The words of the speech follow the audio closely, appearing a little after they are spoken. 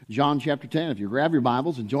John chapter 10. If you grab your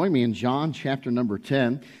Bibles and join me in John chapter number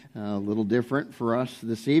 10. A little different for us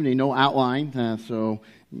this evening. No outline, so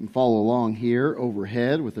you can follow along here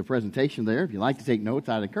overhead with the presentation there. If you like to take notes,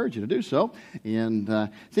 I'd encourage you to do so. And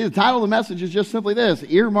see, the title of the message is just simply this: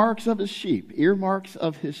 Earmarks of His Sheep. Earmarks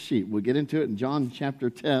of His Sheep. We'll get into it in John chapter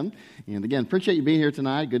 10. And again, appreciate you being here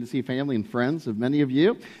tonight. Good to see family and friends of many of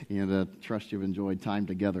you. And trust you've enjoyed time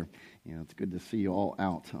together. And it's good to see you all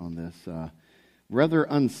out on this rather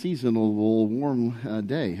unseasonable warm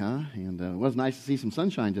day, huh? And it was nice to see some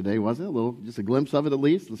sunshine today, wasn't it? Just a glimpse of it at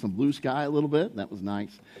least, with some blue sky a little bit. That was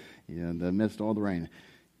nice. And amidst all the rain.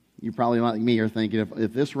 You probably, like me, are thinking,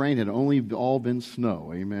 if this rain had only all been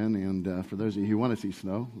snow, amen? And for those of you who want to see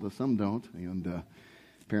snow, some don't. And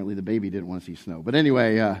apparently the baby didn't want to see snow. But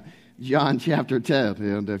anyway, John chapter 10.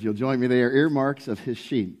 And if you'll join me there, Earmarks of His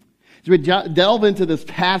Sheep. As we delve into this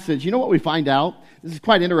passage, you know what we find out? This is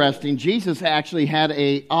quite interesting. Jesus actually had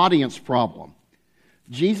an audience problem.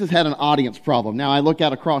 Jesus had an audience problem. Now, I look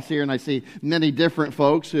out across here and I see many different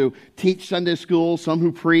folks who teach Sunday school, some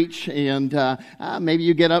who preach, and maybe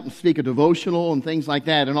you get up and speak a devotional and things like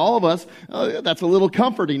that. And all of us, that's a little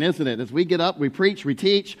comforting, isn't it? As we get up, we preach, we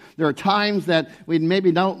teach. There are times that we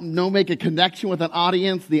maybe don't make a connection with an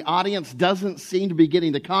audience. The audience doesn't seem to be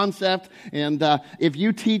getting the concept. And if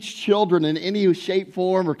you teach children in any shape,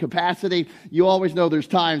 form, or capacity, you always know there's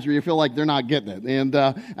times where you feel like they're not getting it.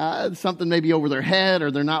 And something may be over their head, or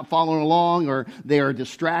they're not following along, or they are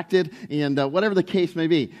distracted, and whatever the case may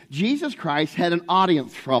be. Jesus Christ had an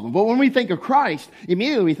audience problem. But when we think of Christ,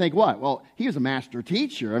 immediately we think what? Well, he was a master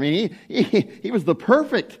teacher. I mean, he was the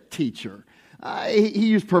perfect teacher. He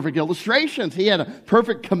used perfect illustrations. He had a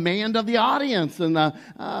perfect command of the audience and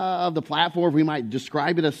of the platform, if we might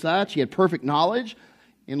describe it as such. He had perfect knowledge.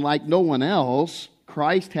 And like no one else,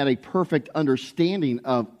 Christ had a perfect understanding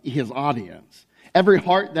of his audience. Every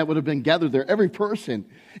heart that would have been gathered there, every person.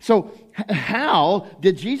 So how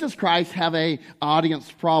did Jesus Christ have an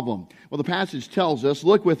audience problem? Well, the passage tells us,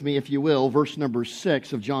 look with me if you will, verse number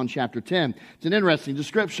 6 of John chapter 10. It's an interesting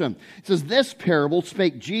description. It says, "This parable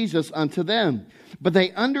spake Jesus unto them, but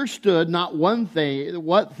they understood not one thing,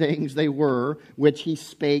 what things they were, which he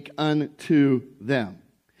spake unto them."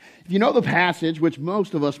 If you know the passage, which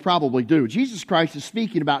most of us probably do, Jesus Christ is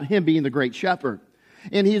speaking about him being the great shepherd.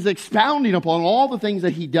 And he's expounding upon all the things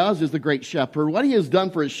that he does as the great shepherd, what he has done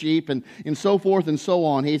for his sheep, and so forth and so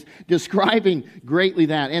on. He's describing greatly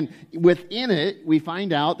that. And within it, we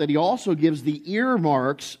find out that he also gives the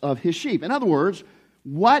earmarks of his sheep. In other words,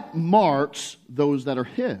 what marks those that are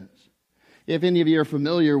his? If any of you are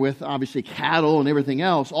familiar with, obviously, cattle and everything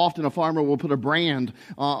else, often a farmer will put a brand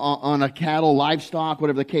on a cattle, livestock,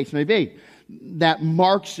 whatever the case may be, that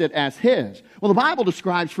marks it as his. Well, the Bible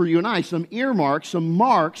describes for you and I some earmarks, some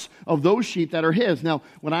marks of those sheep that are his. Now,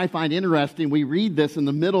 what I find interesting, we read this in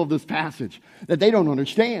the middle of this passage, that they don't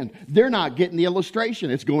understand. They're not getting the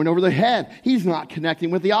illustration. It's going over their head. He's not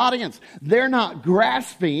connecting with the audience. They're not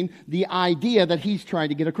grasping the idea that he's trying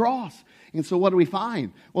to get across. And so what do we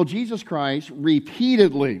find? Well, Jesus Christ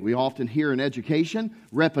repeatedly, we often hear in education,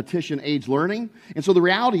 repetition aids learning. And so the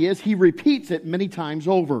reality is he repeats it many times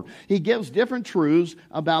over. He gives different truths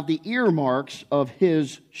about the earmarks of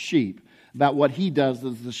his sheep, about what he does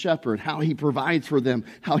as the shepherd, how he provides for them,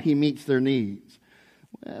 how he meets their needs.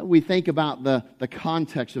 We think about the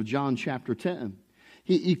context of John chapter 10.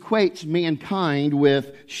 He equates mankind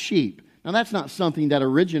with sheep. Now, that's not something that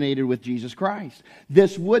originated with Jesus Christ.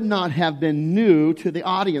 This would not have been new to the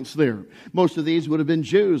audience there. Most of these would have been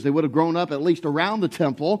Jews. They would have grown up at least around the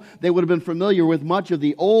temple. They would have been familiar with much of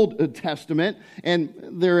the Old Testament. And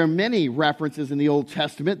there are many references in the Old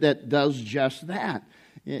Testament that does just that.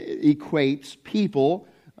 It equates people,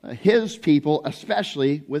 his people,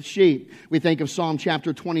 especially with sheep. We think of Psalm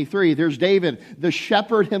chapter 23. There's David, the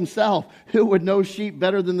shepherd himself. Who would know sheep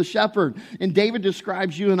better than the shepherd? And David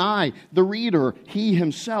describes you and I, the reader, he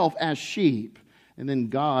himself as sheep, and then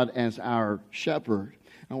God as our shepherd.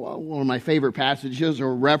 Now, one of my favorite passages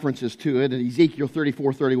or references to it in Ezekiel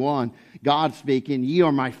 34:31, God speaking, "Ye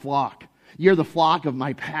are my flock. You're the flock of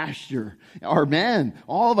my pasture." Are men,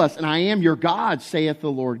 all of us, and I am your God, saith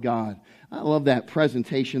the Lord God. I love that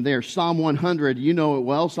presentation there. Psalm 100, you know it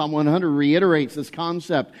well. Psalm 100 reiterates this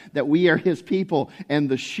concept that we are his people and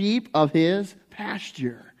the sheep of his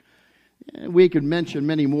pasture. We could mention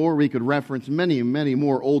many more. We could reference many, many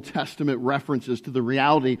more Old Testament references to the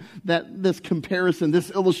reality that this comparison,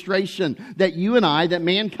 this illustration, that you and I, that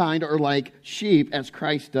mankind are like sheep as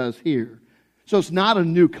Christ does here. So it's not a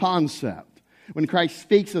new concept. When Christ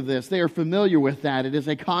speaks of this, they are familiar with that. It is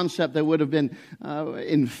a concept that would have been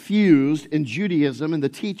infused in Judaism and the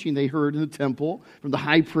teaching they heard in the temple from the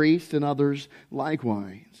high priest and others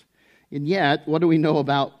likewise. And yet, what do we know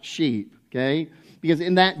about sheep? Okay, because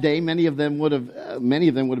in that day, many of them would have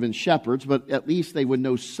been shepherds, but at least they would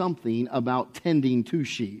know something about tending to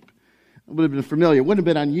sheep. It would have been familiar. It wouldn't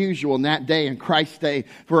have been unusual in that day, in Christ's day,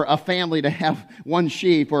 for a family to have one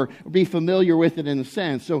sheep or be familiar with it in a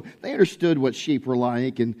sense. So they understood what sheep were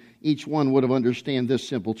like, and each one would have understood this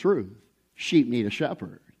simple truth. Sheep need a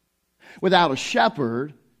shepherd. Without a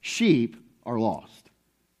shepherd, sheep are lost.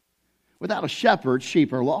 Without a shepherd,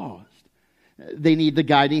 sheep are lost. They need the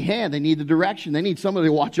guiding hand. They need the direction. They need somebody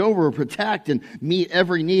to watch over or protect and meet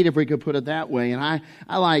every need, if we could put it that way. And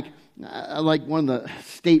I like one of the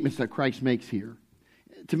statements that Christ makes here.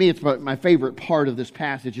 To me, it's my favorite part of this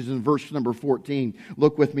passage is in verse number 14.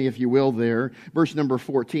 Look with me, if you will, there. Verse number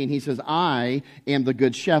 14, he says, I am the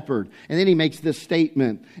good shepherd. And then he makes this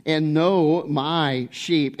statement, and know my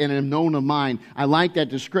sheep, and am known of mine. I like that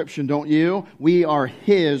description, don't you? We are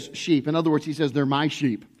his sheep. In other words, he says, they're my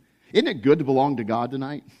sheep. Isn't it good to belong to God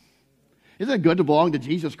tonight? Isn't it good to belong to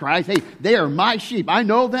Jesus Christ? Hey, they are my sheep. I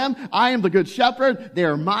know them. I am the good shepherd. They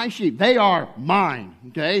are my sheep. They are mine.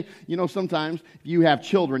 Okay? You know, sometimes if you have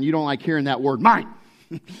children, you don't like hearing that word, mine.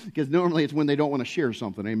 Because normally it's when they don't want to share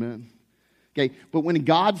something. Amen? Okay? But when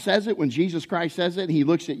God says it, when Jesus Christ says it, he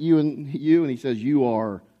looks at you and he says, you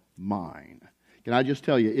are mine. Can I just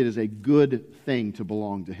tell you, it is a good thing to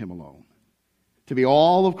belong to him alone. To be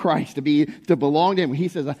all of Christ, to belong to him. He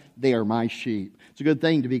says, they are my sheep. It's a good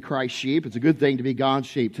thing to be Christ's sheep. It's a good thing to be God's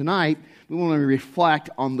sheep. Tonight, we want to reflect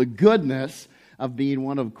on the goodness of being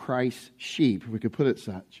one of Christ's sheep, if we could put it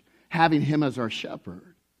such. Having him as our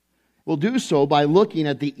shepherd. We'll do so by looking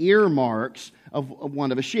at the earmarks of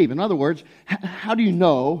one of his sheep. In other words, how do you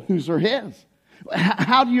know whose are his?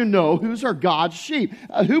 How do you know whose are God's sheep?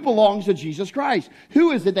 Who belongs to Jesus Christ?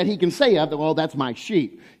 Who is it that he can say of, well, that's my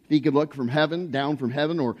sheep? If he could look from heaven, down from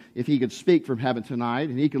heaven, or if he could speak from heaven tonight,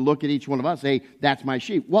 and he could look at each one of us and say, that's my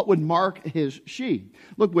sheep. What would mark his sheep?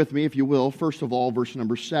 Look with me, if you will, first of all, verse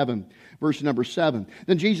number 7. Verse number 7.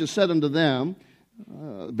 Then Jesus said unto them,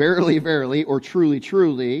 verily, verily, or truly,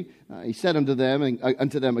 truly, he said unto them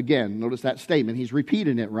again. Notice that statement. He's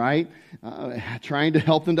repeating it, right? Trying to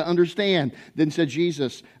help them to understand. Then said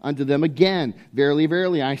Jesus unto them again, verily,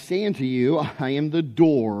 verily, I say unto you, I am the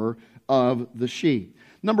door of the sheep.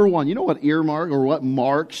 Number one, you know what earmark or what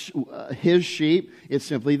marks his sheep? It's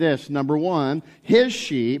simply this. Number one, his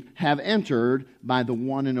sheep have entered by the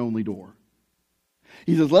one and only door.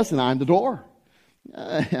 He says, listen, I'm the door.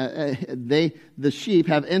 The sheep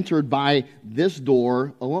have entered by this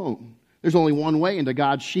door alone. There's only one way into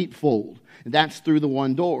God's sheepfold, and that's through the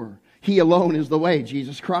one door. He alone is the way,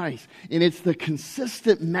 Jesus Christ. And it's the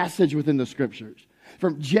consistent message within the Scriptures.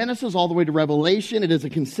 From Genesis all the way to Revelation, it is a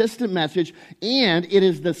consistent message, and it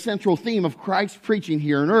is the central theme of Christ's preaching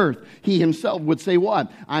here on earth. He himself would say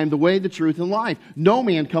what? I am the way, the truth, and life. No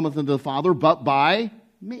man cometh unto the Father but by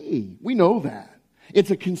me. We know that. It's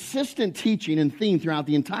a consistent teaching and theme throughout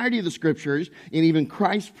the entirety of the Scriptures and even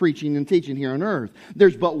Christ's preaching and teaching here on earth.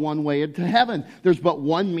 There's but one way to heaven. There's but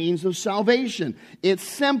one means of salvation. It's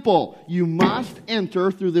simple. You must enter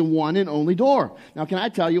through the one and only door. Now, can I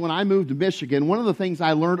tell you, when I moved to Michigan, one of the things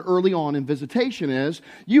I learned early on in visitation is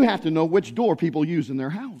you have to know which door people use in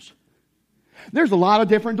their house. There's a lot of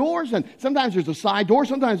different doors, and sometimes there's a side door,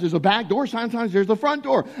 sometimes there's a back door, sometimes there's the front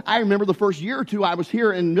door. I remember the first year or two I was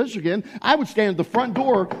here in Michigan, I would stand at the front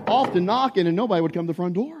door, often knocking, and nobody would come to the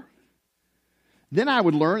front door. Then I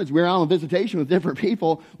would learn, as we were out on visitation with different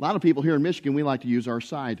people, a lot of people here in Michigan, we like to use our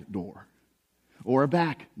side door or a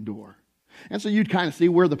back door. And so you'd kind of see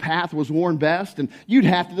where the path was worn best, and you'd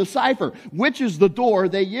have to decipher which is the door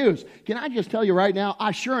they use. Can I just tell you right now,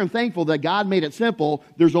 I sure am thankful that God made it simple.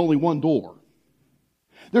 There's only one door.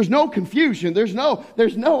 There's no confusion. There's no,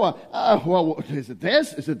 well, is it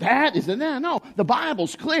this? Is it that? Is it that? No, the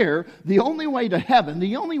Bible's clear. The only way to heaven,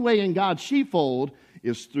 the only way in God's sheepfold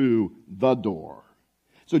is through the door.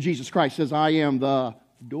 So Jesus Christ says, I am the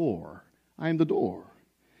door. I am the door.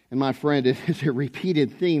 And my friend, it is a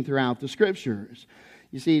repeated theme throughout the Scriptures.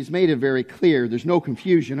 You see, he's made it very clear. There's no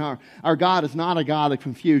confusion. Our God is not a God of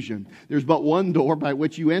confusion. There's but one door by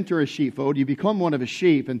which you enter a sheepfold. You become one of his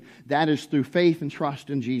sheep, and that is through faith and trust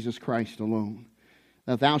in Jesus Christ alone.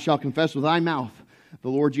 That thou shalt confess with thy mouth the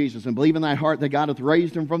Lord Jesus, and believe in thy heart that God hath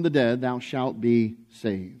raised him from the dead, thou shalt be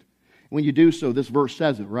saved. When you do so, this verse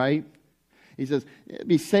says it, right? He says,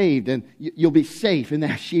 be saved, and you'll be safe in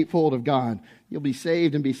that sheepfold of God. You'll be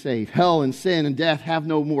saved and be saved. Hell and sin and death have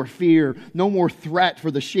no more fear, no more threat for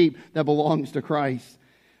the sheep that belongs to Christ.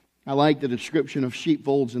 I like the description of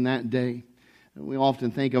sheepfolds in that day. We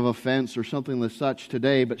often think of a fence or something as such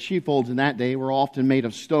today, but sheepfolds in that day were often made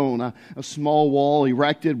of stone, a small wall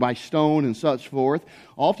erected by stone and such forth.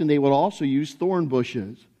 Often they would also use thorn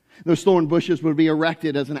bushes. Those thorn bushes would be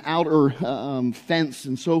erected as an outer fence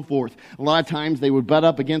and so forth. A lot of times they would butt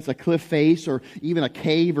up against a cliff face or even a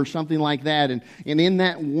cave or something like that. And in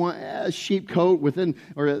that one, sheep coat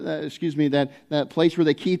that place where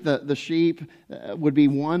they keep the sheep would be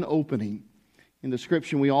one opening. In the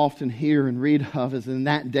description we often hear and read of is in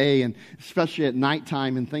that day, and especially at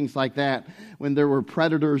nighttime and things like that, when there were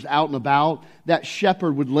predators out and about, that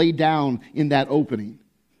shepherd would lay down in that opening.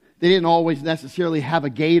 They didn't always necessarily have a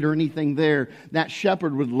gate or anything there. That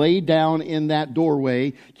shepherd would lay down in that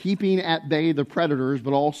doorway, keeping at bay the predators,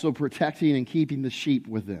 but also protecting and keeping the sheep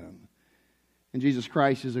within. And Jesus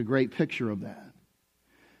Christ is a great picture of that.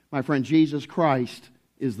 My friend, Jesus Christ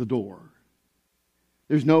is the door.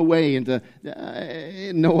 There's no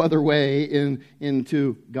other way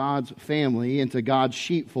into God's family, into God's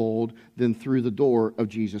sheepfold, than through the door of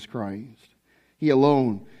Jesus Christ. He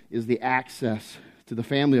alone is the access to the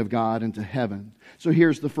family of God and to heaven. So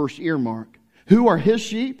here's the first earmark. Who are His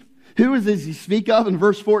sheep? Who does He speak of in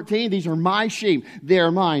verse 14? These are my sheep. They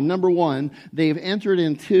are mine. Number one, they've entered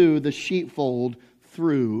into the sheepfold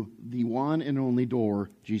through the one and only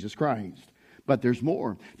door, Jesus Christ. But there's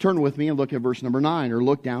more. Turn with me and look at verse number 9, or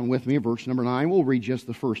look down with me at verse number 9. We'll read just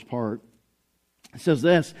the first part. It says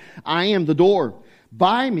this, I am the door.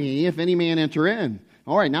 By me, if any man enter in.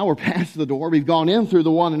 All right, now we're past the door. We've gone in through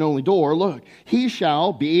the one and only door. Look, he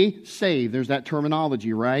shall be saved. There's that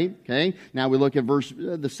terminology, right? Okay. Now we look at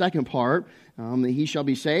the second part. He shall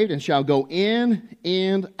be saved and shall go in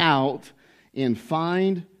and out and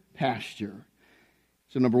find pasture.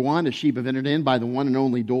 So number one, the sheep have entered in by the one and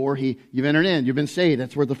only door. You've entered in. You've been saved.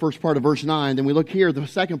 That's where the first part of verse 9. Then we look here, the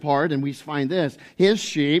second part, and we find this. His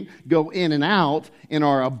sheep go in and out and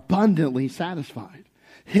are abundantly satisfied.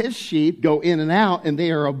 His sheep go in and out and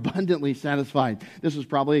they are abundantly satisfied. This is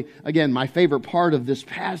probably, again, my favorite part of this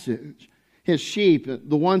passage. His sheep,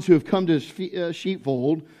 the ones who have come to His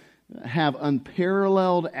sheepfold, have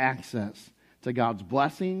unparalleled access to God's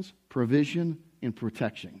blessings, provision, and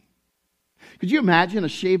protection. Could you imagine a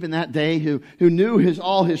sheep in that day who knew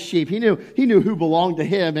all his sheep? He knew who belonged to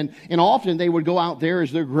him, and often they would go out there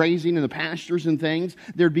as they're grazing in the pastures and things.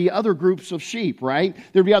 There'd be other groups of sheep, right?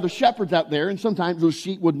 There'd be other shepherds out there, and sometimes those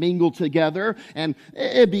sheep would mingle together, and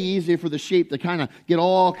it'd be easy for the sheep to kind of get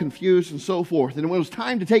all confused and so forth. And when it was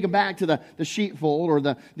time to take them back to the sheepfold or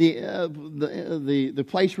the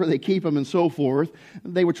place where they keep them and so forth,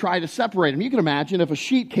 they would try to separate them. You can imagine if a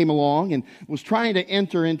sheep came along and was trying to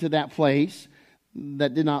enter into that place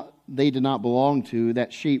that they did not belong to,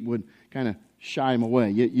 that sheep would kind of shy him away.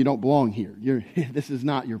 You don't belong here. This is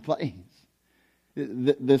not your place.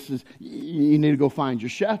 You need to go find your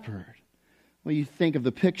shepherd. Well, you think of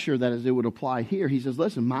the picture that as it would apply here. He says,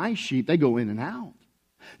 listen, my sheep, they go in and out.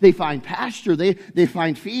 They find pasture. They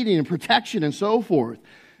find feeding and protection and so forth.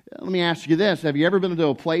 Let me ask you this. Have you ever been to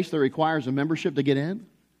a place that requires a membership to get in?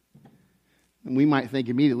 And we might think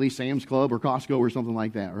immediately Sam's Club or Costco or something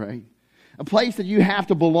like that, right? A place that you have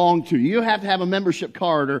to belong to. You have to have a membership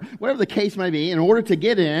card or whatever the case may be in order to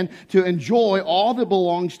get in, to enjoy all that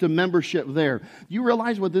belongs to membership there. You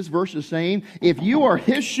realize what this verse is saying? If you are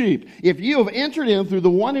His sheep, if you have entered in through the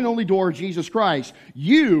one and only door of Jesus Christ,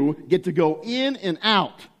 you get to go in and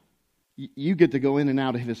out. You get to go in and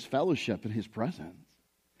out of His fellowship and His presence.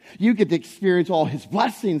 You get to experience all His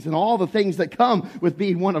blessings and all the things that come with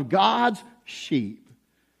being one of God's sheep.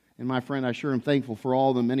 And my friend, I sure am thankful for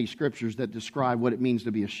all the many scriptures that describe what it means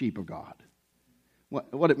to be a sheep of God.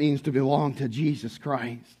 What it means to belong to Jesus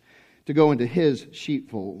Christ, to go into His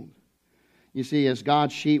sheepfold. You see, as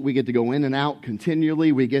God's sheep, we get to go in and out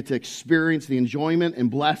continually. We get to experience the enjoyment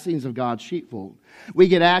and blessings of God's sheepfold. We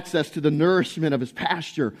get access to the nourishment of His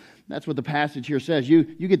pasture. That's what the passage here says. You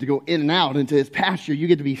get to go in and out into His pasture. You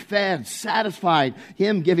get to be fed, satisfied,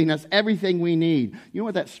 Him giving us everything we need. You know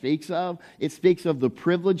what that speaks of? It speaks of the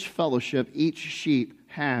privileged fellowship each sheep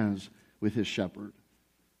has with his shepherd.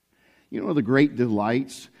 You know the great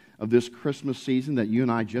delights of this Christmas season that you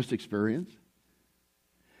and I just experienced?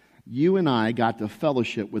 You and I got to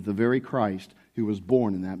fellowship with the very Christ who was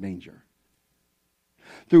born in that manger.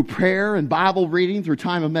 Through prayer and Bible reading, through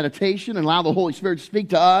time of meditation, and allow the Holy Spirit to speak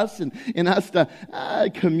to us and us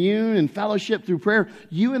to commune and fellowship through prayer,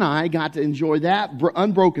 you and I got to enjoy that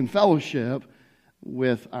unbroken fellowship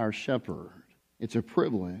with our shepherd. It's a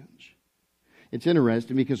privilege. It's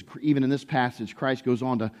interesting because even in this passage, Christ goes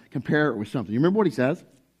on to compare it with something. You remember what he says?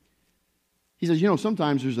 He says,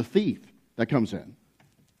 sometimes there's a thief that comes in.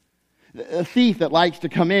 A thief that likes to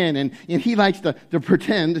come in and he likes to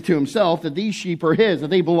pretend to himself that these sheep are his, that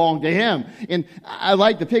they belong to him. And I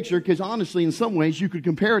like the picture because honestly, in some ways, you could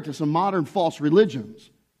compare it to some modern false religions.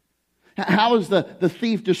 How is the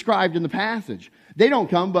thief described in the passage? They don't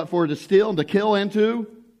come but for to steal and to kill and to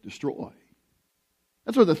destroy.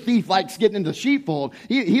 That's where the thief likes getting into the sheepfold.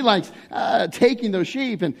 He likes taking those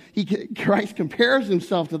sheep, and Christ compares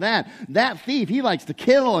himself to that. That thief, he likes to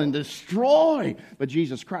kill and destroy. But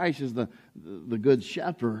Jesus Christ is the good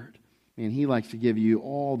shepherd, and he likes to give you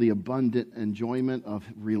all the abundant enjoyment of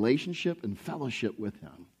relationship and fellowship with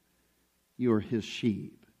him. You are his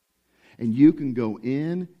sheep, and you can go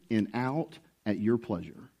in and out at your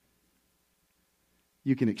pleasure.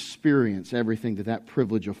 You can experience everything that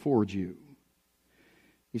privilege affords you.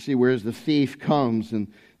 You see, whereas the thief comes and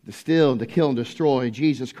to steal, to kill, and destroy,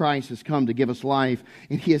 Jesus Christ has come to give us life,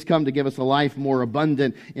 and he has come to give us a life more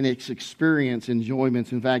abundant in its experience,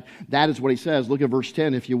 enjoyments. In fact, that is what he says. Look at verse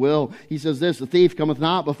 10, if you will. He says this, the thief cometh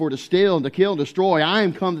not before to steal, and to kill, and destroy. I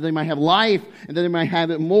am come that they might have life, and that they might have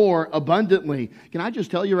it more abundantly. Can I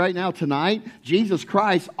just tell you right now, tonight, Jesus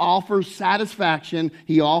Christ offers satisfaction.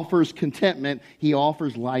 He offers contentment. He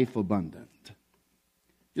offers life abundant.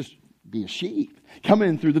 Just be a sheep. Come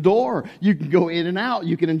in through the door. You can go in and out.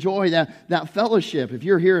 You can enjoy that fellowship. If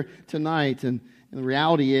you're here tonight and the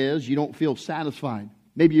reality is you don't feel satisfied.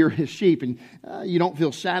 Maybe you're his sheep and you don't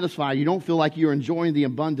feel satisfied. You don't feel like you're enjoying the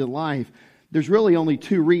abundant life. There's really only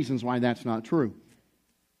two reasons why that's not true.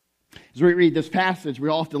 As we read this passage, we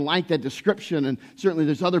often like that description, and certainly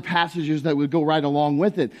there's other passages that would go right along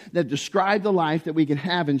with it that describe the life that we can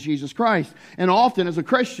have in Jesus Christ. And often as a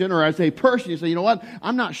Christian or as a person, you say, you know what,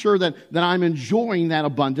 I'm not sure that I'm enjoying that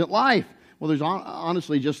abundant life. Well, there's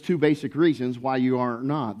honestly just two basic reasons why you are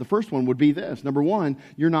not. The first one would be this. Number one,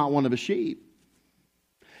 you're not one of his sheep.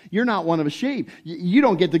 You're not one of his sheep. You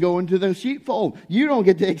don't get to go into the sheepfold. You don't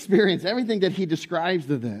get to experience everything that he describes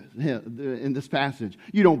in this passage.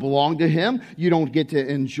 You don't belong to him. You don't get to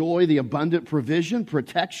enjoy the abundant provision,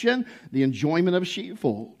 protection, the enjoyment of a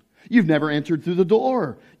sheepfold. You've never entered through the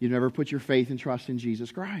door. You've never put your faith and trust in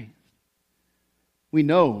Jesus Christ. We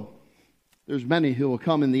know there's many who will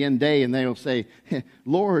come in the end day and they will say,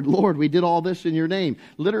 Lord, Lord, we did all this in your name.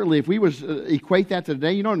 Literally, if we was equate that to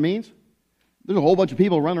today, you know what it means? There's a whole bunch of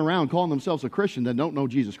people running around calling themselves a Christian that don't know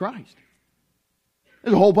Jesus Christ.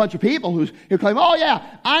 There's a whole bunch of people who claim, oh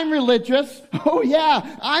yeah, I'm religious. Oh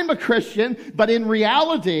yeah, I'm a Christian. But in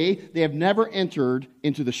reality, they have never entered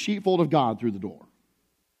into the sheepfold of God through the door.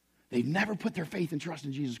 They've never put their faith and trust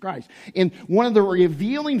in Jesus Christ. And one of the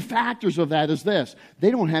revealing factors of that is this.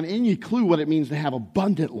 They don't have any clue what it means to have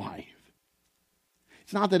abundant life.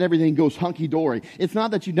 It's not that everything goes hunky-dory. It's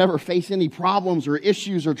not that you never face any problems or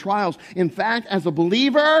issues or trials. In fact, as a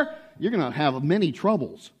believer, you're going to have many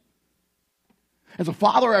troubles. As a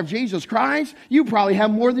follower of Jesus Christ, you probably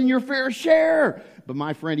have more than your fair share. But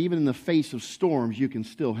my friend, even in the face of storms, you can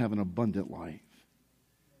still have an abundant life.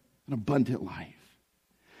 An abundant life.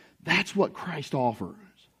 That's what Christ offers.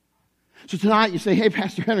 So tonight you say, hey,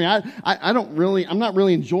 Pastor Henry, I'm not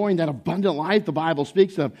really enjoying that abundant life the Bible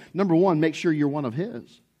speaks of. Number one, make sure you're one of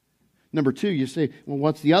his. Number two, you say, well,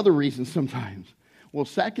 what's the other reason sometimes? Well,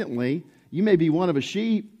 secondly, you may be one of a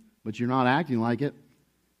sheep, but you're not acting like it.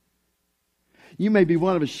 You may be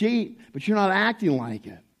one of a sheep, but you're not acting like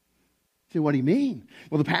it. You say, what do you mean?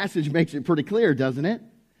 Well, the passage makes it pretty clear, doesn't it?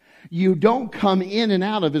 You don't come in and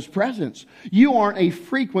out of his presence. You aren't a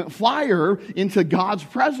frequent flyer into God's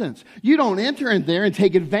presence. You don't enter in there and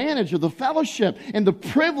take advantage of the fellowship and the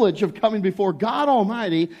privilege of coming before God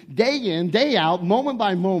Almighty day in, day out, moment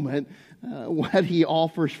by moment, what he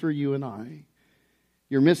offers for you and I.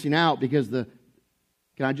 You're missing out because can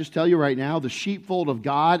I just tell you right now, the sheepfold of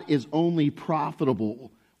God is only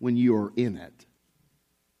profitable when you are in it.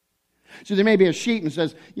 So there may be a sheep and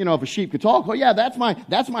says, if a sheep could talk, oh yeah, that's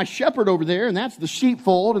my shepherd over there, and that's the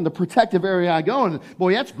sheepfold and the protective area I go in.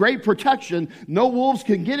 Boy, that's great protection. No wolves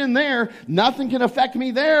can get in there. Nothing can affect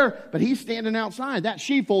me there. But he's standing outside. That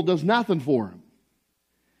sheepfold does nothing for him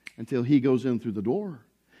until he goes in through the door.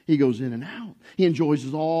 He goes in and out. He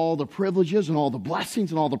enjoys all the privileges and all the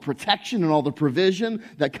blessings and all the protection and all the provision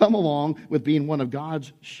that come along with being one of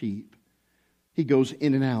God's sheep. He goes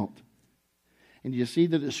in and out. And you see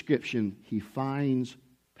the description, he finds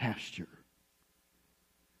pasture.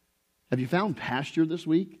 Have you found pasture this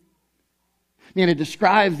week? Man, it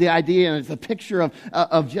describes the idea, and it's a picture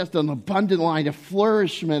of just an abundant life, a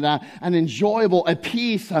flourishment, an enjoyable, a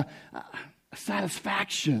peace. a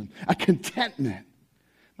satisfaction, a contentment.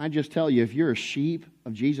 I just tell you, if you're a sheep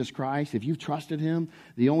of Jesus Christ, if you've trusted Him,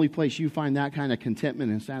 the only place you find that kind of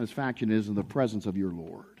contentment and satisfaction is in the presence of your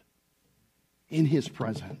Lord. In His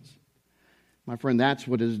presence. My friend, that's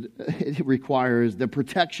what it requires. The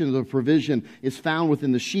protection, the provision is found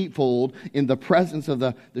within the sheepfold in the presence of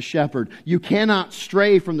the shepherd. You cannot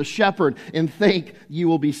stray from the shepherd and think you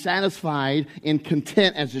will be satisfied and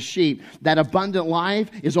content as a sheep. That abundant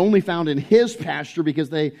life is only found in His pasture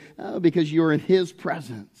because you're in His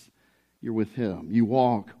presence. You're with Him. You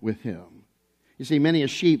walk with Him. You see, many a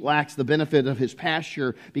sheep lacks the benefit of his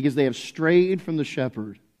pasture because they have strayed from the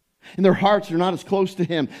shepherd. And their hearts are not as close to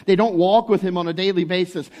Him. They don't walk with Him on a daily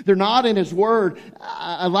basis. They're not in His Word.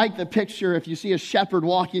 I like the picture if you see a shepherd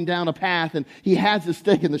walking down a path and he has a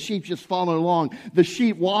stick and the sheep just following along. The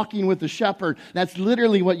sheep walking with the shepherd. That's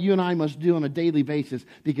literally what you and I must do on a daily basis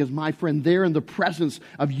because, my friend, they're in the presence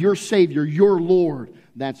of your Savior, your Lord.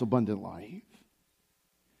 That's abundant life.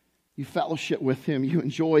 You fellowship with Him. You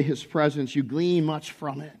enjoy His presence. You glean much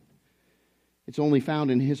from it. It's only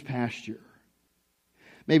found in His pasture.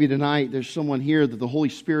 Maybe tonight there's someone here that the Holy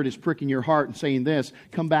Spirit is pricking your heart and saying this: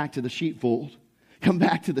 come back to the sheepfold. Come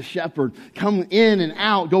back to the shepherd. Come in and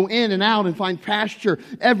out. Go in and out and find pasture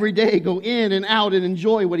every day. Go in and out and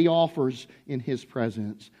enjoy what He offers in His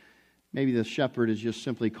presence. Maybe the shepherd is just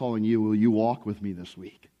simply calling you, will you walk with me this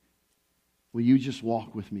week? Will you just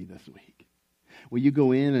walk with me this week? Will you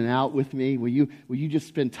go in and out with me? Will you just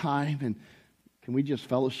spend time and can we just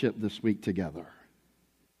fellowship this week together?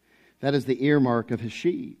 That is the earmark of His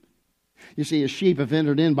sheep. You see, His sheep have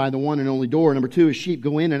entered in by the one and only door. Number 2, His sheep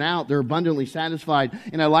go in and out. They're abundantly satisfied.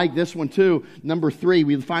 And I like this one too. Number 3,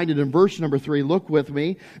 we find it in verse number 3. Look with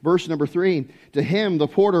me. Verse number 3. To Him the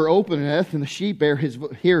porter openeth, and the sheep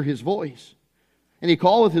hear His voice. And He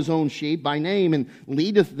calleth His own sheep by name and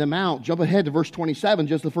leadeth them out. Jump ahead to verse 27,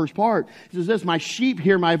 just the first part. It says this: my sheep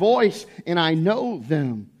hear my voice, and I know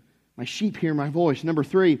them. My sheep hear my voice. Number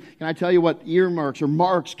 3, can I tell you what earmarks or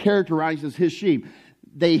marks characterizes His sheep?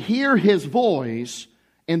 They hear His voice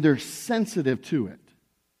and they're sensitive to it.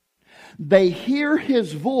 They hear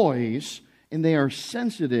His voice and they are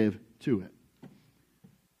sensitive to it.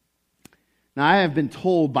 Now, I have been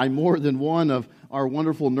told by more than one of our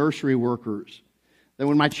wonderful nursery workers that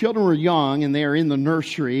when my children were young and they are in the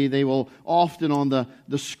nursery, they will often on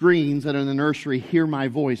the screens that are in the nursery hear my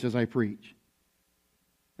voice as I preach.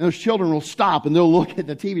 And those children will stop and they'll look at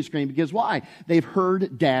the TV screen because why? They've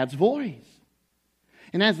heard Dad's voice.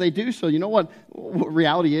 And as they do so, you know what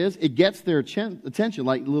reality is? It gets their attention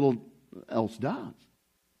like little else does.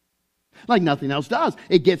 Like nothing else does.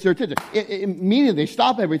 It gets their attention. Meaning they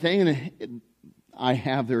stop everything and I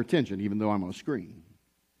have their attention even though I'm on a screen.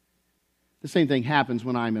 The same thing happens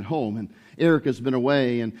when I'm at home and Erica's been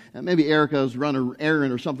away and maybe Erica's run an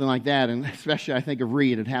errand or something like that, and especially I think of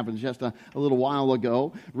Reed. It happened just a little while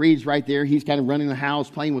ago. Reed's right there. He's kind of running the house,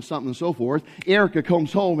 playing with something and so forth. Erica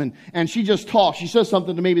comes home and she just talks. She says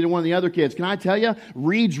something to maybe to one of the other kids. Can I tell you,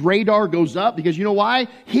 Reed's radar goes up because you know why?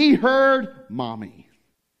 He heard Mommy.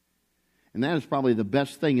 And that is probably the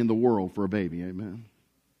best thing in the world for a baby, amen?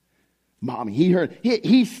 Mommy, he heard.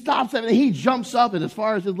 He stops everything. He jumps up, and as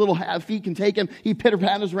far as his little feet can take him, he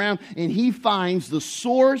pitter-patters around, and he finds the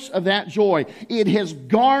source of that joy. It has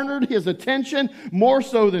garnered his attention more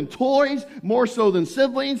so than toys, more so than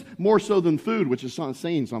siblings, more so than food, which is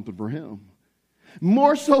saying something for him.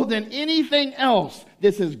 More so than anything else,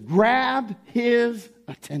 this has grabbed his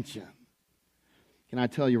attention. Can I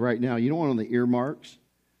tell you right now, you know one of the earmarks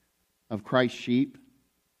of Christ's sheep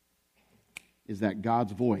is that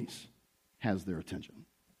God's voice has their attention.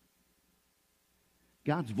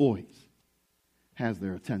 God's voice has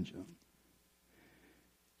their attention.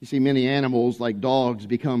 You see, many animals, like dogs,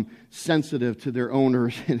 become sensitive to their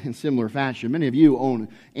owners in similar fashion. Many of you own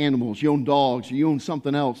animals. You own dogs. Or you own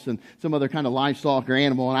something else and some other kind of livestock or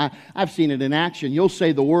animal. And I've seen it in action. You'll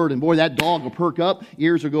say the word, and boy, that dog will perk up.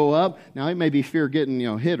 Ears will go up. Now, it may be fear getting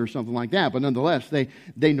hit or something like that, but nonetheless,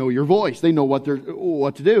 they know your voice. They know what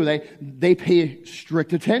to do. They pay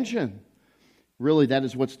strict attention. Really, that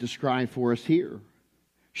is what's described for us here.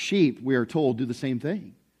 Sheep, we are told, do the same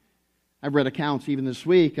thing. I've read accounts even this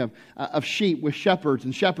week of sheep with shepherds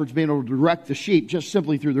and shepherds being able to direct the sheep just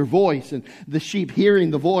simply through their voice and the sheep hearing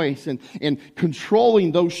the voice and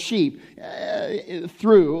controlling those sheep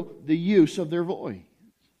through the use of their voice.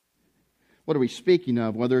 What are we speaking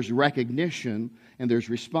of? Well, there's recognition and there's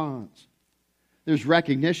response. There's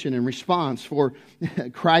recognition and response for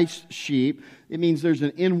Christ's sheep. It means there's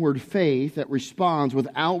an inward faith that responds with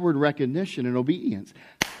outward recognition and obedience.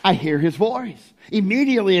 I hear His voice.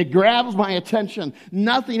 Immediately it grabs my attention.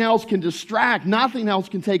 Nothing else can distract. Nothing else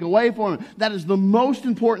can take away from it. That is the most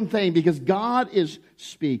important thing because God is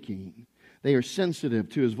speaking. They are sensitive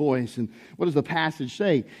to His voice. And what does the passage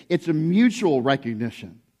say? It's a mutual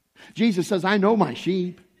recognition. Jesus says, I know my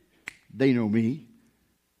sheep. They know me.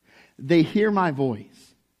 They hear my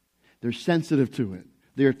voice. They're sensitive to it.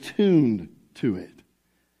 They're tuned to it.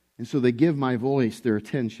 And so they give my voice their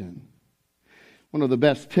attention. One of the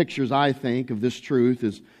best pictures, I think, of this truth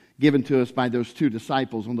is given to us by those two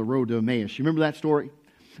disciples on the road to Emmaus. You remember that story?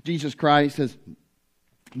 Jesus Christ has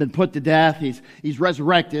been put to death. He's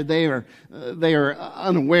resurrected. They are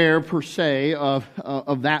unaware per se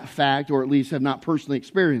of that fact, or at least have not personally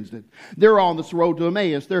experienced it. They're on this road to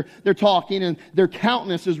Emmaus. They're talking, and their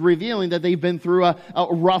countenance is revealing that they've been through a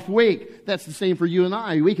rough week. That's the same for you and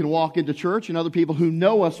I. We can walk into church, and other people who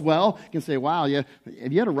know us well can say, "Wow, have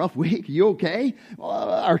you had a rough week? Are you okay?" Well,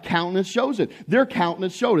 our countenance shows it. Their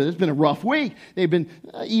countenance showed it. It's been a rough week. They've been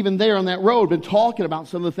even there on that road, been talking about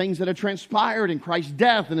some of the things that have transpired in Christ's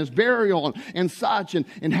death and His burial and such,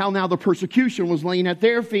 and how now the persecution was laying at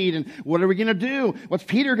their feet, and what are we going to do? What's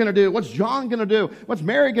Peter going to do? What's John going to do? What's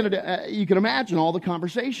Mary going to do? You can imagine all the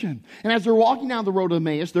conversation. And as they're walking down the road to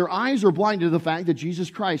Emmaus, their eyes are blinded to the fact that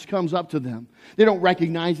Jesus Christ comes up to them. They don't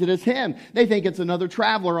recognize it as Him. They think it's another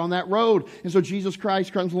traveler on that road. And so Jesus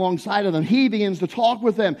Christ comes alongside of them. He begins to talk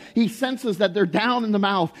with them. He senses that they're down in the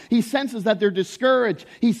mouth. He senses that they're discouraged.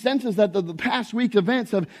 He senses that the past week's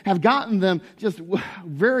events have gotten them just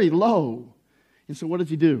very low. And so what does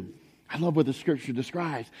He do? I love what the Scripture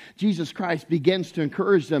describes. Jesus Christ begins to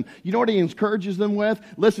encourage them. You know what He encourages them with?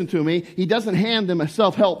 Listen to me. He doesn't hand them a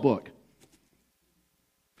self-help book.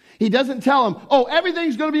 He doesn't tell them, "Oh,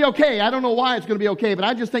 everything's going to be okay. I don't know why it's going to be okay, but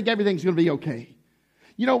I just think everything's going to be okay."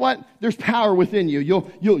 You know what? There's power within you.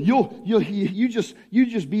 You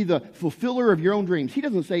just be the fulfiller of your own dreams. He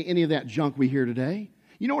doesn't say any of that junk we hear today.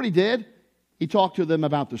 You know what He did? He talked to them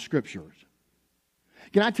about the Scriptures.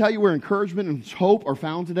 Can I tell you where encouragement and hope are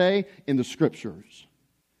found today? In the Scriptures.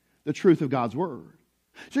 The truth of God's Word.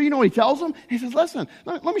 So you know what He tells them? He says, listen,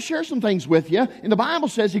 let me share some things with you. And the Bible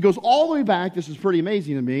says He goes all the way back. This is pretty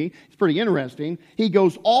amazing to me. It's pretty interesting. He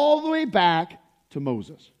goes all the way back to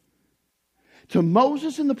Moses. To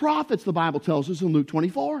Moses and the prophets, the Bible tells us in Luke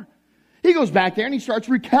 24. He goes back there and he starts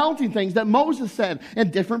recounting things that Moses said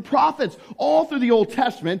and different prophets all through the Old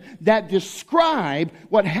Testament that describe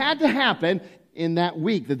what had to happen in that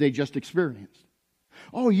week that they just experienced.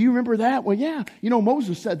 Oh, you remember that? Well, yeah. You know,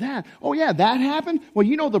 Moses said that. Oh, yeah, that happened? Well,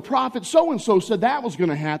 you know, the prophet so-and-so said that was going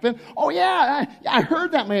to happen. Oh, yeah, I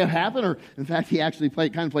heard that may have happened. Or, in fact, he actually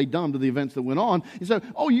kind of played dumb to the events that went on. He said,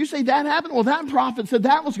 oh, you say that happened? Well, that prophet said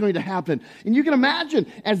that was going to happen. And you can imagine,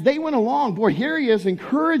 as they went along, boy, here he is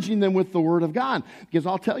encouraging them with the Word of God. Because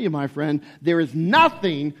I'll tell you, my friend, there is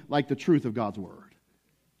nothing like the truth of God's Word.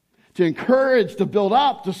 To encourage, to build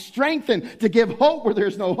up, to strengthen, to give hope where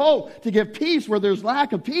there's no hope, to give peace where there's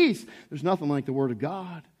lack of peace. There's nothing like the Word of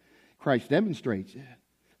God. Christ demonstrates it.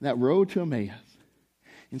 That road to Emmaus.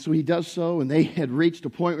 And so He does so, and they had reached a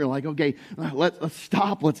point where like, okay, let's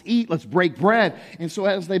stop, let's eat, let's break bread. And so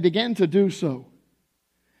as they began to do so,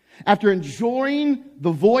 after enjoying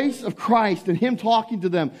the voice of Christ and Him talking to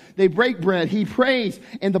them, they break bread, He prays,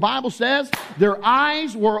 and the Bible says their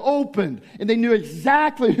eyes were opened, and they knew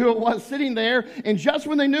exactly who it was sitting there, and just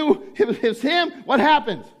when they knew it was Him, what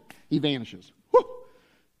happens? He vanishes. Whew.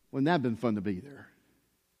 Wouldn't that have been fun to be there?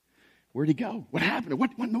 Where'd He go? What happened?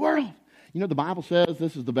 What in the world? You know, the Bible says,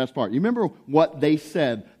 this is the best part. You remember what they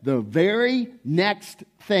said, the very next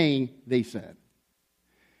thing they said.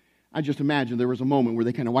 I just imagine there was a moment where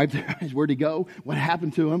they kind of wiped their eyes. Where'd He go? What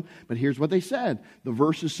happened to Him? But here's what they said. The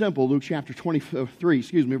verse is simple. Luke chapter 23,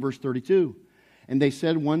 verse 32. And they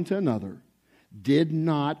said one to another, did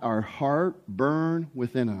not our heart burn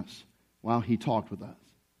within us while He talked with us?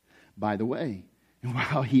 By the way, and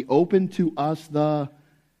while He opened to us the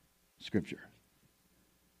Scripture.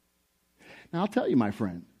 Now I'll tell you, my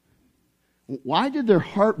friend, why did their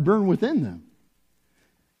heart burn within them?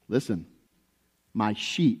 Listen, my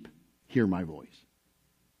sheep hear my voice.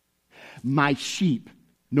 My sheep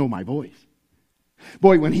know my voice.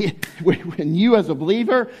 Boy, when you as a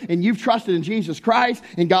believer and you've trusted in Jesus Christ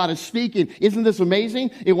and God is speaking, isn't this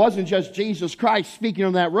amazing? It wasn't just Jesus Christ speaking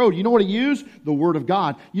on that road. You know what He used? The Word of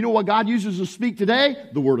God. You know what God uses to speak today?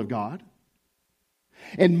 The Word of God.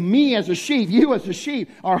 And me as a sheep, you as a sheep,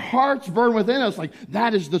 our hearts burn within us like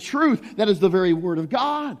that is the truth. That is the very Word of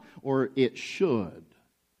God. Or it should.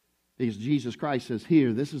 Because Jesus Christ says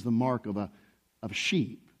here, this is the mark of a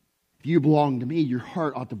sheep. If you belong to me, your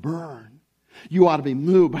heart ought to burn. You ought to be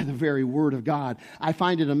moved by the very Word of God. I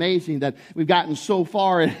find it amazing that we've gotten so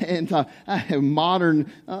far into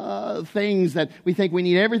modern things that we think we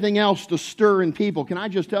need everything else to stir in people. Can I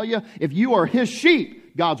just tell you, if you are His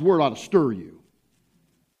sheep, God's Word ought to stir you.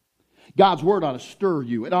 God's Word ought to stir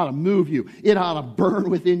you. It ought to move you. It ought to burn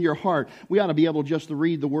within your heart. We ought to be able just to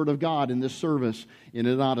read the Word of God in this service, and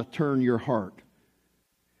it ought to turn your heart.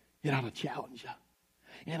 It ought to challenge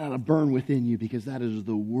you. It ought to burn within you, because that is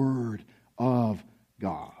the Word of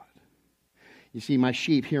God. You see, my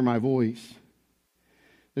sheep hear my voice.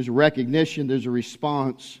 There's a recognition, there's a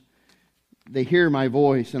response. They hear my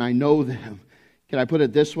voice, and I know them. Can I put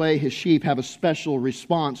it this way? His sheep have a special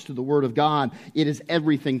response to the Word of God. It is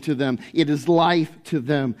everything to them. It is life to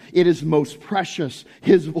them. It is most precious.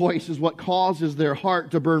 His voice is what causes their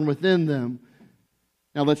heart to burn within them.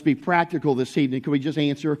 Now let's be practical this evening. Can we just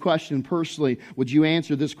answer a question personally? Would you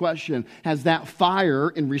answer this question? Has that fire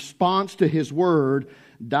in response to His Word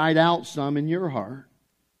died out some in your heart?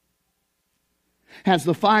 Has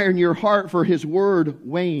the fire in your heart for His Word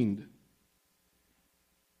waned?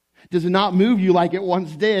 Does it not move you like it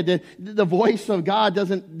once did? The voice of God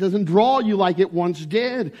doesn't draw you like it once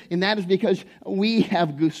did. And that is because we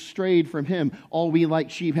have strayed from Him. All we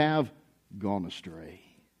like sheep have gone astray.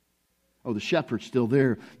 Oh, the shepherd's still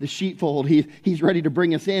there. The sheepfold, he's ready to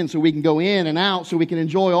bring us in so we can go in and out, so we can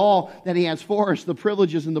enjoy all that He has for us, the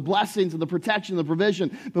privileges and the blessings and the protection and the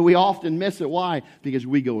provision. But we often miss it. Why? Because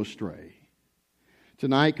we go astray.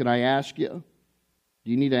 Tonight, could I ask you, do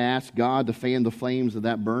you need to ask God to fan the flames of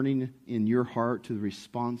that burning in your heart to the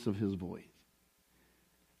response of His voice?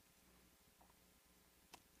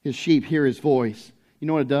 His sheep hear His voice. You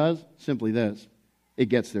know what it does? Simply this. It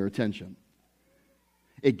gets their attention.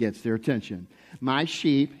 It gets their attention. My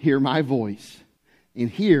sheep hear my voice. And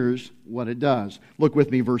here's what it does. Look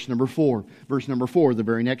with me, verse number 4. Verse number 4, the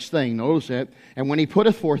very next thing. Notice it. And when He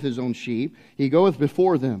putteth forth His own sheep, He goeth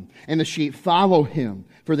before them. And the sheep follow Him,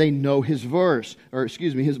 for they know His voice.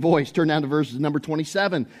 Turn down to verses number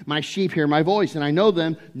 27. My sheep hear my voice, and I know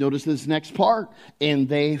them. Notice this next part. And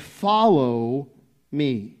they follow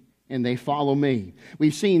me. And they follow me.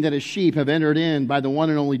 We've seen that His sheep have entered in by the one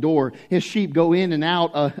and only door. His sheep go in and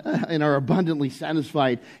out and are abundantly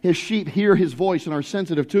satisfied. His sheep hear His voice and are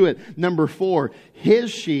sensitive to it. Number 4, His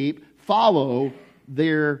sheep follow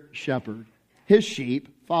their shepherd. His sheep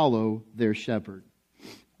follow their shepherd.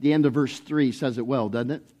 The end of verse 3 says it well,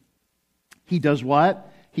 doesn't it? He does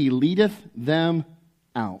what? He leadeth them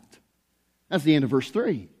out. That's the end of verse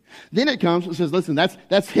 3. Then it comes and says, listen,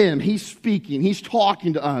 that's Him. He's speaking. He's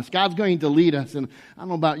talking to us. God's going to lead us. And I don't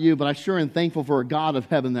know about you, but I sure am thankful for a God of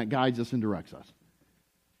heaven that guides us and directs us.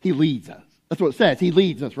 He leads us. That's what it says. He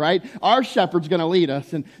leads us, right? Our shepherd's going to lead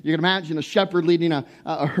us. And you can imagine a shepherd leading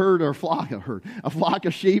a herd or a flock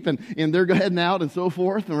of sheep, and they're heading out and so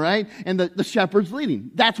forth, right? And the shepherd's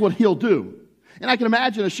leading. That's what He'll do. And I can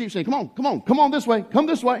imagine a sheep saying, come on this way, come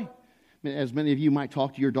this way. As many of you might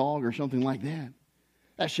talk to your dog or something like that.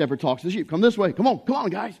 That shepherd talks to the sheep. Come this way. Come on,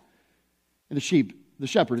 guys. And the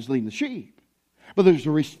shepherd is leading the sheep. But there's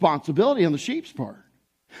a responsibility on the sheep's part.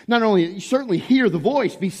 Not only certainly hear the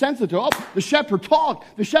voice, be sensitive. Oh, the shepherd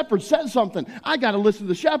talked. The shepherd says something. I got to listen to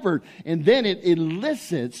the shepherd. And then it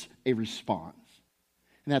elicits a response.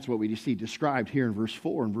 And that's what we see described here in verse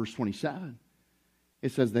 4 and verse 27.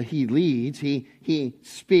 It says that He leads, He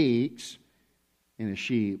speaks, and His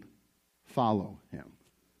sheep follow Him.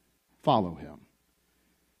 Follow Him.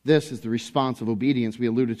 This is the response of obedience we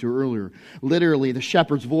alluded to earlier. Literally, the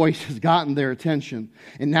shepherd's voice has gotten their attention,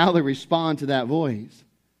 and now they respond to that voice.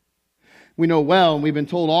 We know well, and we've been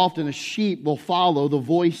told often, a sheep will follow the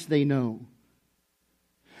voice they know.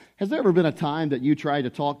 Has there ever been a time that you tried to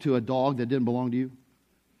talk to a dog that didn't belong to you?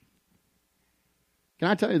 Can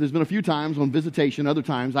I tell you, there's been a few times on visitation, other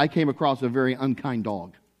times, I came across a very unkind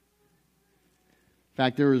dog. In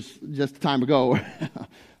fact, there was just a time ago,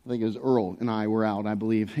 I think it was Earl and I were out, I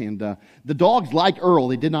believe. And the dogs liked Earl.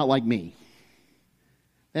 They did not like me.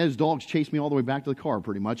 And his dogs chased me all the way back to the car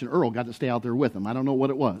pretty much. And Earl got to stay out there with them. I don't know what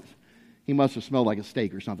it was. He must have smelled like a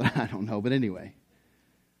steak or something. I don't know. But anyway.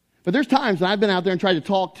 But there's times that I've been out there and tried to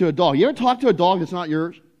talk to a dog. You ever talk to a dog that's not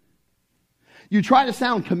yours? You try to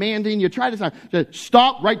sound commanding. You try to sound,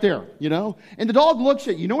 stop right there, you know. And the dog looks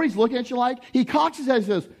at you. You know what he's looking at you like? He cocks his head and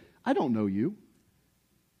says, I don't know you.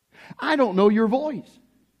 I don't know your voice.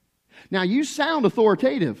 Now, you sound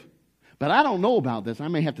authoritative, but I don't know about this. I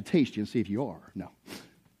may have to taste you and see if you are. No.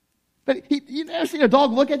 But you ever seen a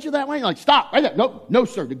dog look at you that way? You're like, stop, right there. No,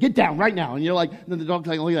 sir, get down right now. And you're like, then the dog's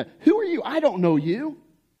like, look at that. Who are you? I don't know you.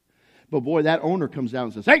 But boy, that owner comes down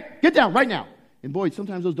and says, "Hey, get down right now." And boy,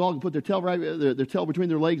 sometimes those dogs put their tail between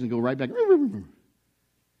their legs and go right back. I'm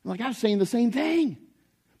like, I'm saying the same thing.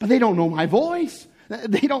 But they don't know my voice.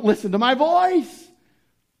 They don't listen to my voice.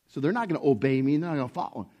 So they're not going to obey me. They're not going to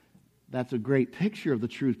follow. That's a great picture of the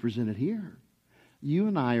truth presented here. You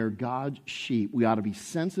and I are God's sheep. We ought to be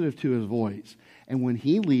sensitive to His voice. And when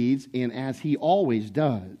He leads, and as He always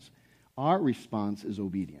does, our response is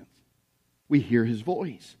obedience. We hear His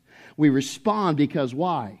voice. We respond because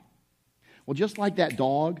why? Well, just like that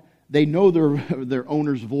dog, they know their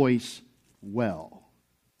owner's voice well.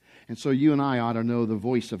 And so you and I ought to know the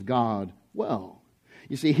voice of God well.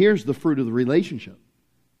 You see, here's the fruit of the relationship.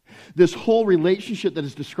 This whole relationship that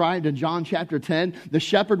is described in John chapter 10, the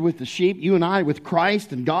shepherd with the sheep, you and I with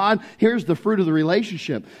Christ and God, here's the fruit of the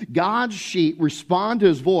relationship. God's sheep respond to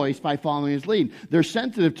His voice by following His lead. They're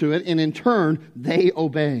sensitive to it, and in turn, they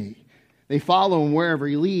obey. They follow Him wherever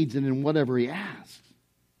He leads and in whatever He asks.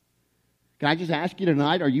 Can I just ask you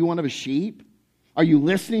tonight, are you one of His sheep? Are you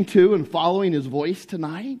listening to and following His voice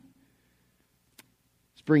tonight?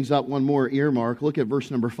 This brings up one more earmark. Look at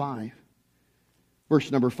verse number 5. Verse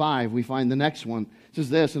number 5, we find the next one. It says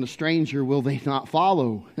this, "And a stranger will they not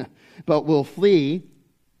follow, but will flee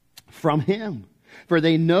from him. For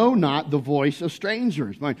they know not the voice of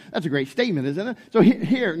strangers." That's a great statement, isn't it? So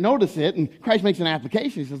here, notice it, and Christ makes an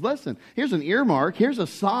application. He says, listen, here's an earmark, here's a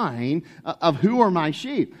sign of who are my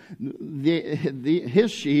sheep. His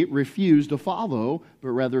sheep refuse to follow,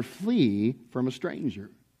 but rather flee from a stranger.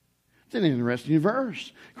 It's an interesting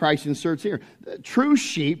verse Christ inserts here. True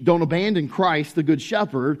sheep don't abandon Christ, the good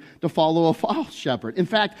shepherd, to follow a false shepherd. In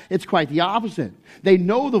fact, it's quite the opposite. They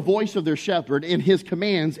know the voice of their shepherd and his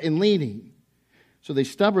commands and leading. So they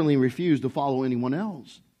stubbornly refuse to follow anyone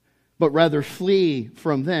else, but rather flee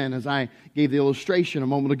from them, as I gave the illustration a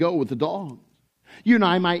moment ago with the dog. You and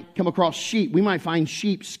I might come across sheep. We might find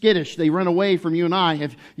sheep skittish. They run away from you and I.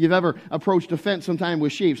 If you've ever approached a fence sometime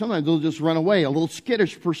with sheep, sometimes they'll just run away, a little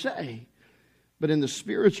skittish per se. But in the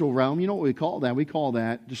spiritual realm, you know what we call that? We call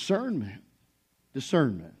that discernment.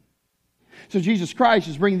 Discernment. So Jesus Christ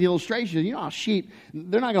is bringing the illustration. You know how sheep,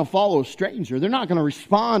 they're not going to follow a stranger. They're not going to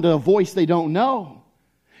respond to a voice they don't know.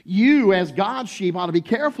 You, as God's sheep, ought to be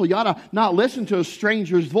careful. You ought to not listen to a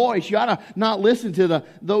stranger's voice. You ought to not listen to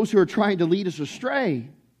those who are trying to lead us astray.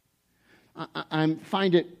 I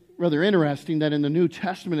find it rather interesting that in the New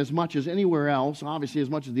Testament, as much as anywhere else, obviously as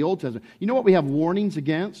much as the Old Testament, you know what we have warnings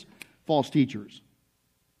against? False teachers,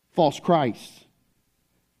 false Christs,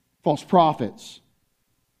 false prophets,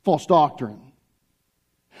 false doctrine.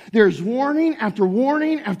 There's warning after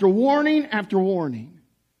warning after warning after warning.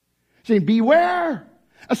 Saying, beware.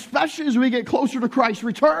 Especially as we get closer to Christ's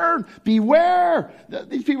return. Beware.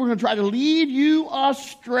 These people are going to try to lead you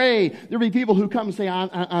astray. There'll be people who come and say,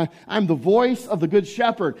 I'm the voice of the good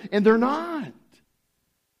shepherd. And they're not.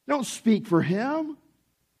 They don't speak for him.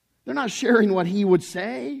 They're not sharing what he would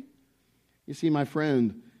say. You see, my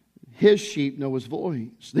friend, his sheep know his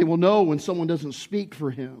voice. They will know when someone doesn't speak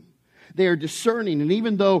for him. They are discerning. And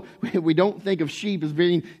even though we don't think of sheep as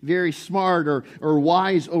being very smart or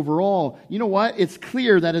wise overall, you know what? It's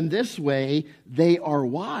clear that in this way, they are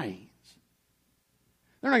wise.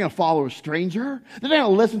 They're not going to follow a stranger. They're not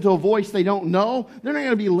going to listen to a voice they don't know. They're not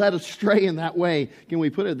going to be led astray in that way. Can we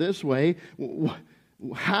put it this way?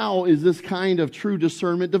 How is this kind of true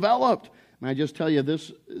discernment developed? And I just tell you,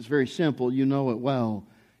 this is very simple. You know it well.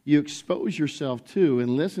 You expose yourself to and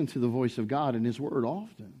listen to the voice of God in His Word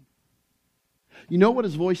often. You know what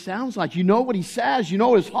His voice sounds like. You know what He says. You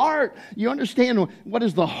know His heart. You understand what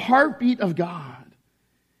is the heartbeat of God.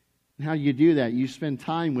 And how do you do that? You spend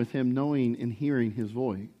time with Him knowing and hearing His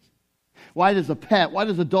voice. Why does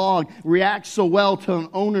a dog react so well to an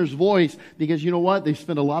owner's voice? Because you know what? They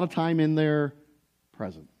spend a lot of time in their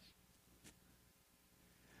presence.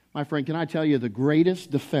 My friend, can I tell you the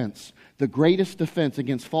greatest defense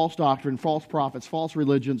against false doctrine, false prophets, false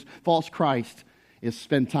religions, false Christ is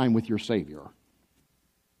spend time with your Savior.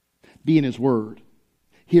 Be in His Word.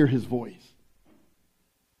 Hear His voice.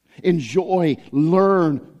 Enjoy,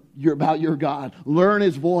 learn about your God. Learn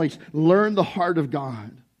His voice. Learn the heart of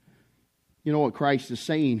God. You know what Christ is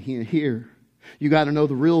saying here? You got to know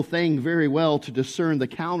the real thing very well to discern the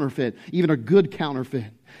counterfeit, even a good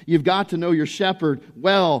counterfeit. You've got to know your shepherd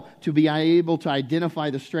well to be able to identify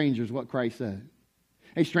the strangers, what Christ said.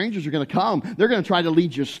 Hey, strangers are going to come. They're going to try to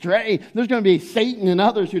lead you astray. There's going to be Satan and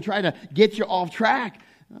others who try to get you off track.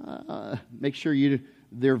 Make sure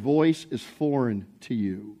their voice is foreign to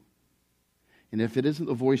you. And if it isn't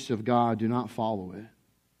the voice of God, do not follow it.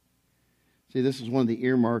 See, this is one of the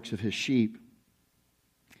earmarks of His sheep.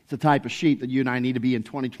 It's the type of sheep that you and I need to be in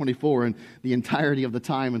 2024 and the entirety of the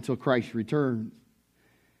time until Christ returns.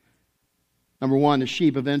 Number one, the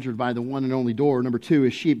sheep have entered by the one and only door. Number two,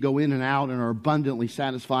 his sheep go in and out and are abundantly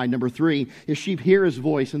satisfied. Number three, his sheep hear his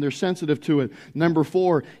voice and they're sensitive to it. Number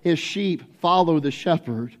four, his sheep follow the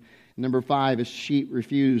shepherd. Number five, his sheep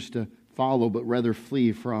refuse to follow but rather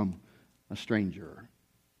flee from a stranger.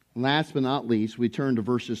 Last but not least, we turn to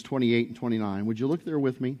verses 28 and 29. Would you look there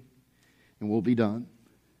with me? And we'll be done.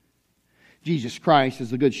 Jesus Christ, as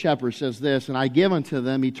the good shepherd, says this, "And I give unto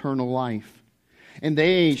them eternal life. And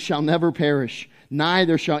they shall never perish,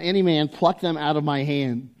 neither shall any man pluck them out of my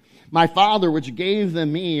hand. My Father, which gave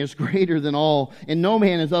them me, is greater than all, and no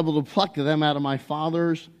man is able to pluck them out of my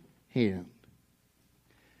Father's hand."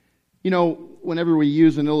 You know, whenever we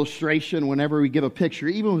use an illustration, whenever we give a picture,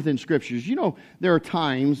 even within Scriptures, you know, there are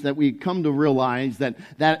times that we come to realize that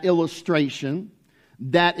that illustration,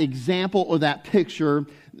 that example, or that picture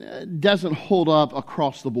doesn't hold up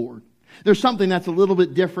across the board. There's something that's a little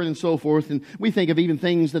bit different and so forth, and we think of even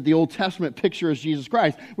things that the Old Testament picture as Jesus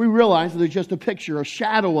Christ. We realize that they're just a picture, a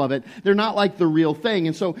shadow of it. They're not like the real thing.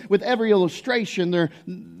 And so with every illustration,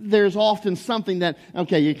 there's often something that,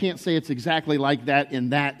 okay, you can't say it's exactly like that in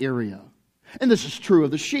that area. And this is true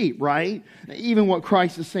of the sheep, right? Even what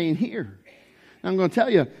Christ is saying here. I'm going to tell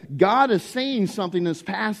you, God is saying something in this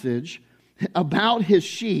passage about his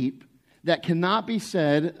sheep that cannot be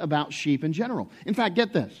said about sheep in general. In fact,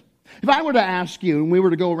 get this. If I were to ask you, and we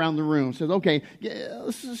were to go around the room and say, okay,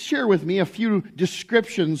 let's share with me a few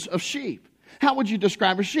descriptions of sheep. How would you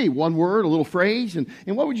describe a sheep? One word, a little phrase, and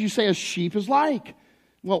what would you say a sheep is like?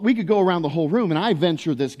 Well, we could go around the whole room, and I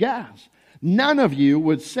venture this guess. None of you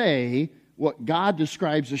would say what God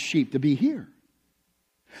describes a sheep to be here.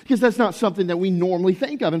 Because that's not something that we normally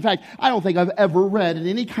think of. In fact, I don't think I've ever read in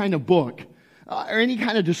any kind of book or any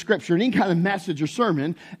kind of description, any kind of message or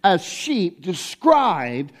sermon, a sheep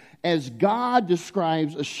described as God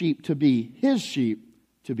describes a sheep to be, his sheep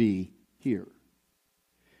to be here.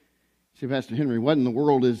 See, Pastor Henry, what in the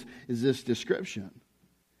world is this description?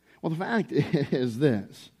 Well, the fact is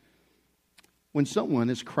this. When someone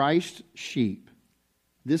is Christ's sheep,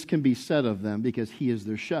 this can be said of them because he is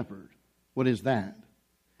their shepherd. What is that?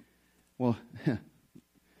 Well,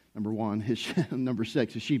 number one, number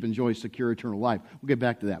 6, his sheep enjoy secure eternal life. We'll get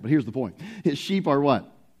back to that, but here's the point. His sheep are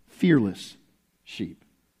what? Fearless sheep.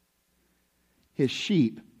 His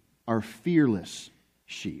sheep are fearless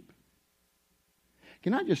sheep.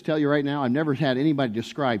 Can I just tell you right now, I've never had anybody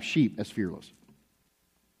describe sheep as fearless.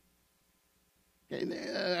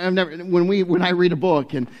 When I read a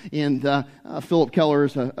book, and Philip Keller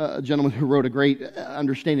is a gentleman who wrote a great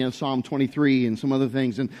understanding of Psalm 23 and some other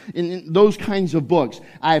things, and in those kinds of books,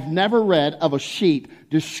 I've never read of a sheep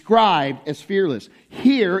described as fearless.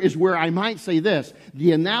 Here is where I might say this: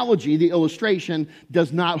 the analogy, the illustration,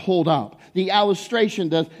 does not hold up. The illustration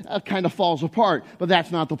kind of falls apart, but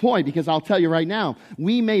that's not the point, because I'll tell you right now,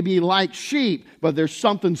 we may be like sheep, but there's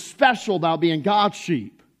something special about being God's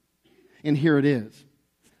sheep. And here it is.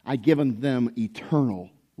 I've given them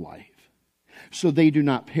eternal life, so they do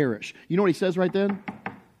not perish. You know what he says right then?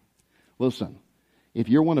 Listen, if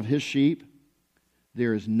you're one of his sheep,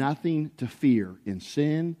 there is nothing to fear in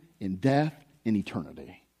sin, in death, in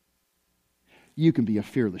eternity. You can be a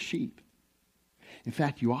fearless sheep. In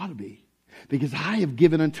fact, you ought to be, because I have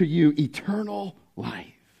given unto you eternal life.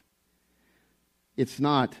 It's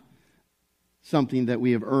not something that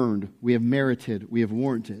we have earned, we have merited, we have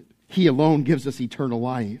warranted. He alone gives us eternal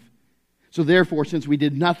life. So therefore, since we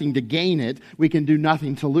did nothing to gain it, we can do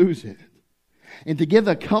nothing to lose it. And to give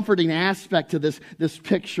a comforting aspect to this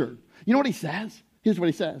picture, you know what he says? Here's what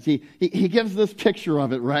he says. He gives this picture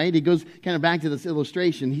of it, right? He goes kind of back to this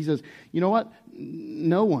illustration. He says, you know what?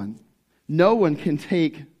 No one can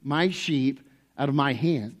take my sheep out of my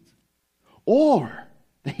hands or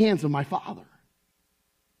the hands of my Father.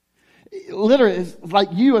 Literally, it's like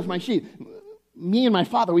you as my sheep. Me and my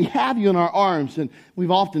Father, we have you in our arms, and we've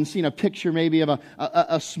often seen a picture maybe of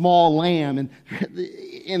a small lamb and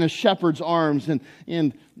in a shepherd's arms, and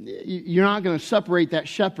you're not going to separate that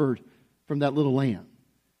shepherd from that little lamb.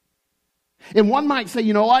 And one might say,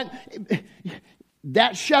 you know what?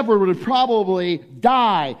 That shepherd would probably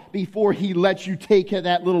die before he lets you take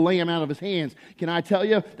that little lamb out of his hands. Can I tell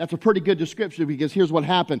you? That's a pretty good description, because here's what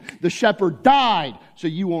happened. The shepherd died, so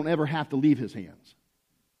you won't ever have to leave his hands.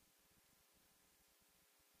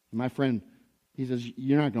 My friend, he says,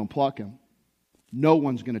 you're not going to pluck him. No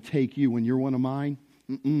one's going to take you when you're one of mine.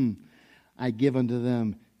 I give unto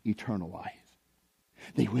them eternal life.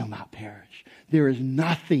 They will not perish. There is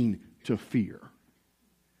nothing to fear.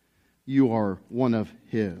 You are one of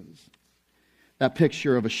his. That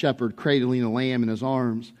picture of a shepherd cradling a lamb in his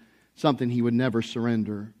arms, something he would never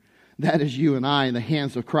surrender. That is you and I in the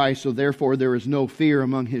hands of Christ, so therefore there is no fear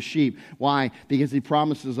among His sheep. Why? Because He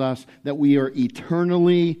promises us that we are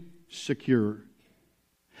eternally secure.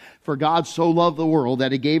 For God so loved the world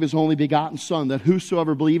that He gave His only begotten Son, that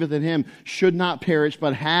whosoever believeth in Him should not perish,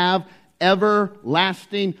 but have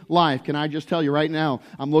everlasting life. Can I just tell you right now,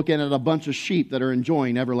 I'm looking at a bunch of sheep that are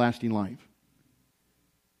enjoying everlasting life.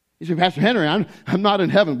 You say, Pastor Henry, I'm not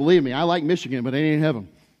in heaven. Believe me, I like Michigan, but it ain't heaven.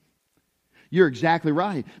 You're exactly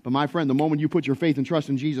right. But my friend, the moment you put your faith and trust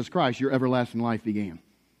in Jesus Christ, your everlasting life began.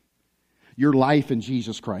 Your life in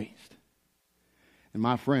Jesus Christ. And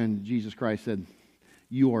my friend, Jesus Christ said,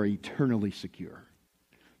 you are eternally secure.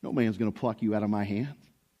 No man's going to pluck you out of my hands.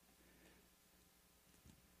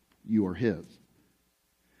 You are His.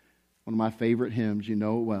 One of my favorite hymns, you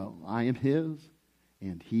know well. I am His,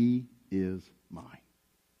 and He is mine.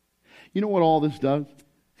 You know what all this does?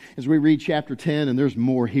 As we read chapter 10, and there's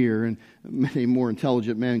more here, and many more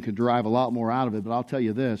intelligent men could derive a lot more out of it, but I'll tell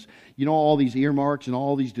you this. You know all these earmarks and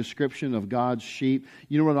all these description of God's sheep?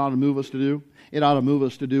 You know what it ought to move us to do? It ought to move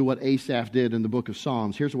us to do what Asaph did in the book of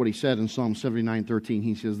Psalms. Here's what he said in Psalm 79:13.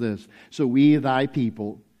 He says this, so we, thy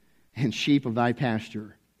people, and sheep of thy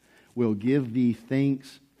pasture, will give thee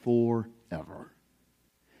thanks forever.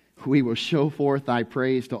 We will show forth thy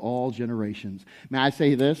praise to all generations. May I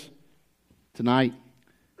say this? Tonight,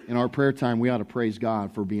 in our prayer time, we ought to praise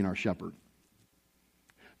God for being our shepherd,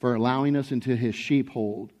 for allowing us into His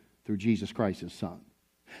sheepfold through Jesus Christ, His Son.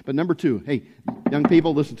 But number two, hey, young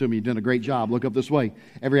people, listen to me. You've done a great job. Look up this way.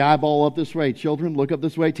 Every eyeball up this way. Children, look up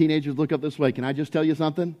this way. Teenagers, look up this way. Can I just tell you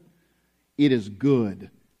something? It is good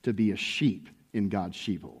to be a sheep in God's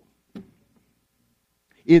sheepfold.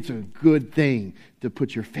 It's a good thing to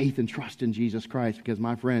put your faith and trust in Jesus Christ because,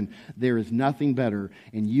 my friend, there is nothing better,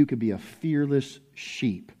 and you can be a fearless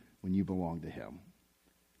sheep when you belong to Him.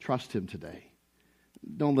 Trust Him today.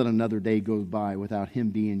 Don't let another day go by without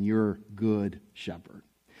Him being your good shepherd.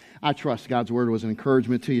 I trust God's Word was an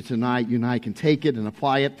encouragement to you tonight. You and I can take it and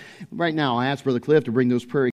apply it. Right now, I ask Brother Cliff to bring those prayer